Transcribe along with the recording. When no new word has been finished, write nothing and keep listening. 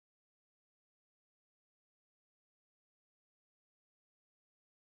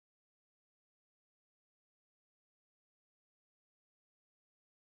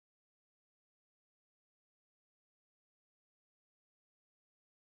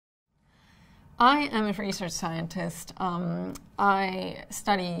I am a research scientist. I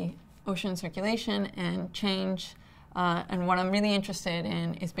study ocean circulation and change, and what I'm really interested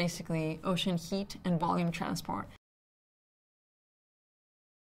in is basically ocean heat and volume transport.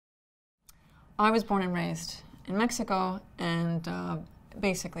 I was born and raised in Mexico, and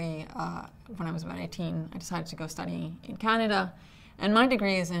basically when I was about 18, I decided to go study in Canada, and my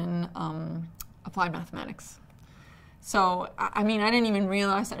degree is in applied mathematics. So, I mean, I didn't even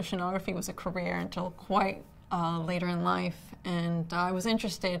realize that oceanography was a career until quite later in life, and I was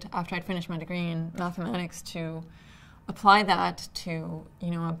interested, after I'd finished my degree in mathematics, to apply that to,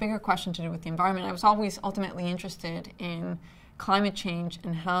 a bigger question to do with the environment. I was always ultimately interested in climate change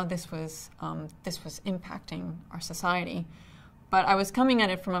and how this was impacting our society. But I was coming at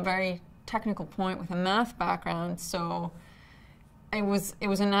it from a very technical point with a math background, so it was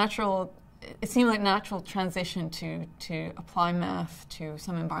a natural. It seemed like a natural transition to apply math to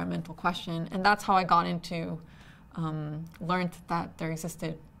some environmental question, and that's how I got into, learned that there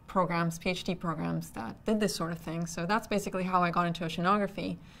existed programs, PhD programs that did this sort of thing. So that's basically how I got into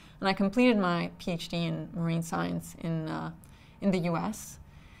oceanography, and I completed my PhD in marine science in the US.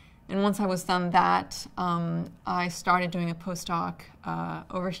 And once I was done that, I started doing a postdoc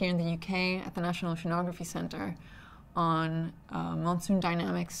over here in the UK at the National Oceanography Center on monsoon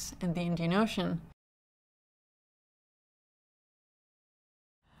dynamics in the Indian Ocean.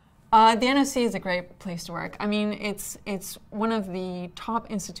 The NOC is a great place to work. I mean, it's one of the top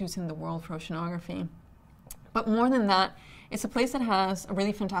institutes in the world for oceanography. But more than that, it's a place that has a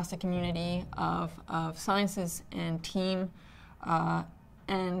really fantastic community of sciences and team.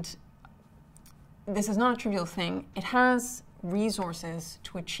 And this is not a trivial thing. It has resources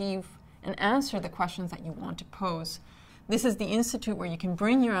to achieve and answer the questions that you want to pose. This is the institute where you can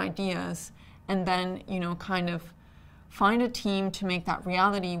bring your ideas and then, kind of find a team to make that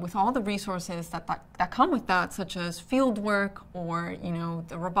reality with all the resources that come with that, such as field work or,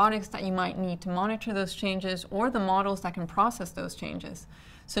 the robotics that you might need to monitor those changes or the models that can process those changes.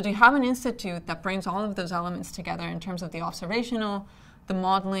 So to have an institute that brings all of those elements together in terms of the observational, the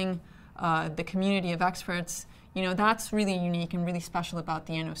modeling, the community of experts, that's really unique and really special about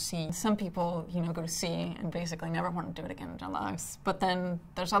the NOC. Some people, go to sea and basically never want to do it again in their lives. But then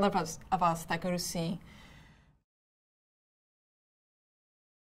there's other of us that go to sea.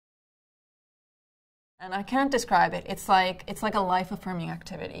 And I can't describe it. It's like a life-affirming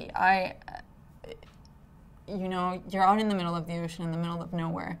activity. You're out in the middle of the ocean, in the middle of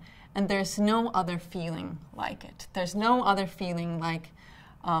nowhere, and there's no other feeling like it. There's no other feeling like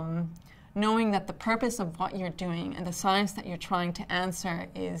knowing that the purpose of what you're doing and the science that you're trying to answer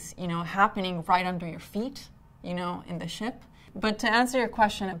is, happening right under your feet, in the ship. But to answer your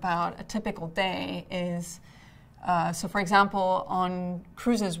question about a typical day is, so for example, on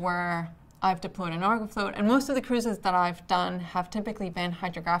cruises where I've deployed an Argo float, and most of the cruises that I've done have typically been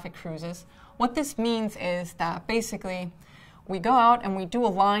hydrographic cruises. What this means is that basically we go out and we do a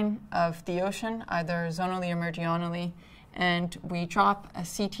line of the ocean, either zonally or meridionally, and we drop a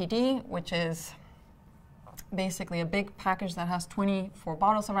CTD, which is basically a big package that has 24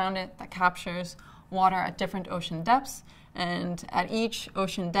 bottles around it that captures water at different ocean depths. And at each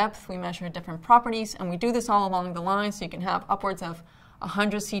ocean depth, we measure different properties, and we do this all along the line, so you can have upwards of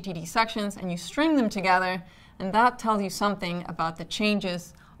 100 CTD sections, and you string them together, and that tells you something about the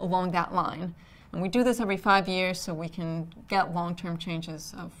changes along that line. And we do this every 5 years so we can get long-term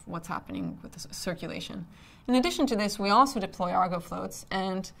changes of what's happening with the circulation. In addition to this, we also deploy Argo floats,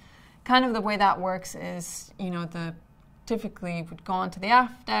 and kind of the way that works is, typically would go onto the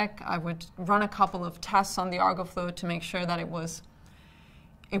aft deck. I would run a couple of tests on the Argo float to make sure that it was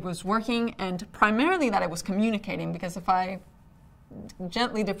working, and primarily that it was communicating, because if I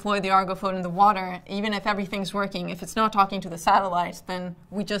gently deploy the Argo float in the water, even if everything's working, if it's not talking to the satellite, then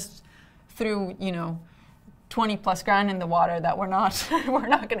we just threw 20 plus grand in the water that we're not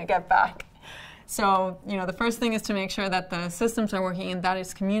going to get back. So the first thing is to make sure that the systems are working and that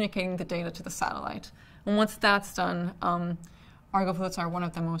is communicating the data to the satellite. And once that's done, Argo floats are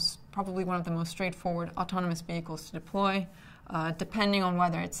probably one of the most straightforward autonomous vehicles to deploy. Depending on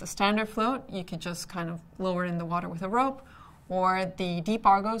whether it's a standard float, you could just kind of lower it in the water with a rope, or the deep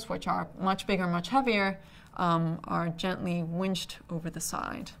Argos, which are much bigger, much heavier, are gently winched over the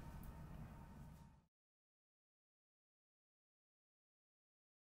side.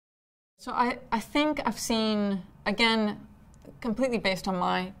 So I think I've seen, again, completely based on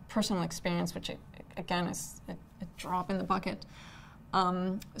my personal experience, which again is a drop in the bucket.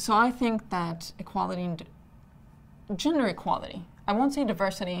 So I think that equality and gender equality, I won't say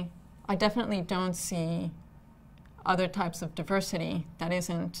diversity, I definitely don't see other types of diversity that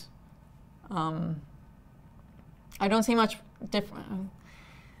isn't I don't see much different.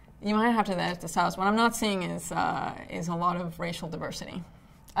 You might have to edit this out. What I'm not seeing is a lot of racial diversity.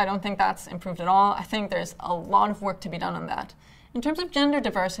 I don't think that's improved at all. I think there's a lot of work to be done on that. In terms of gender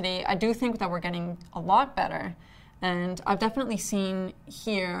diversity, I do think that we're getting a lot better. And I've definitely seen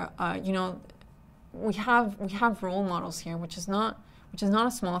here, you know, we have role models here, which is not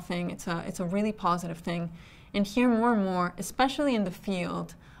a small thing. It's a really positive thing. And here, more and more, especially in the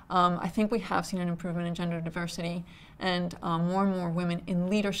field, I think we have seen an improvement in gender diversity and more women in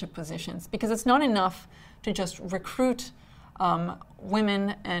leadership positions, because it's not enough to just recruit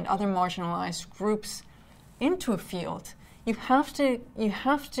women and other marginalized groups into a field. You have to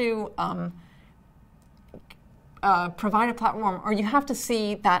provide a platform, or you have to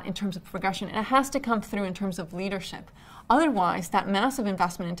see that in terms of progression, and it has to come through in terms of leadership. Otherwise, that massive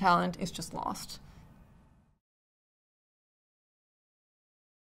investment in talent is just lost.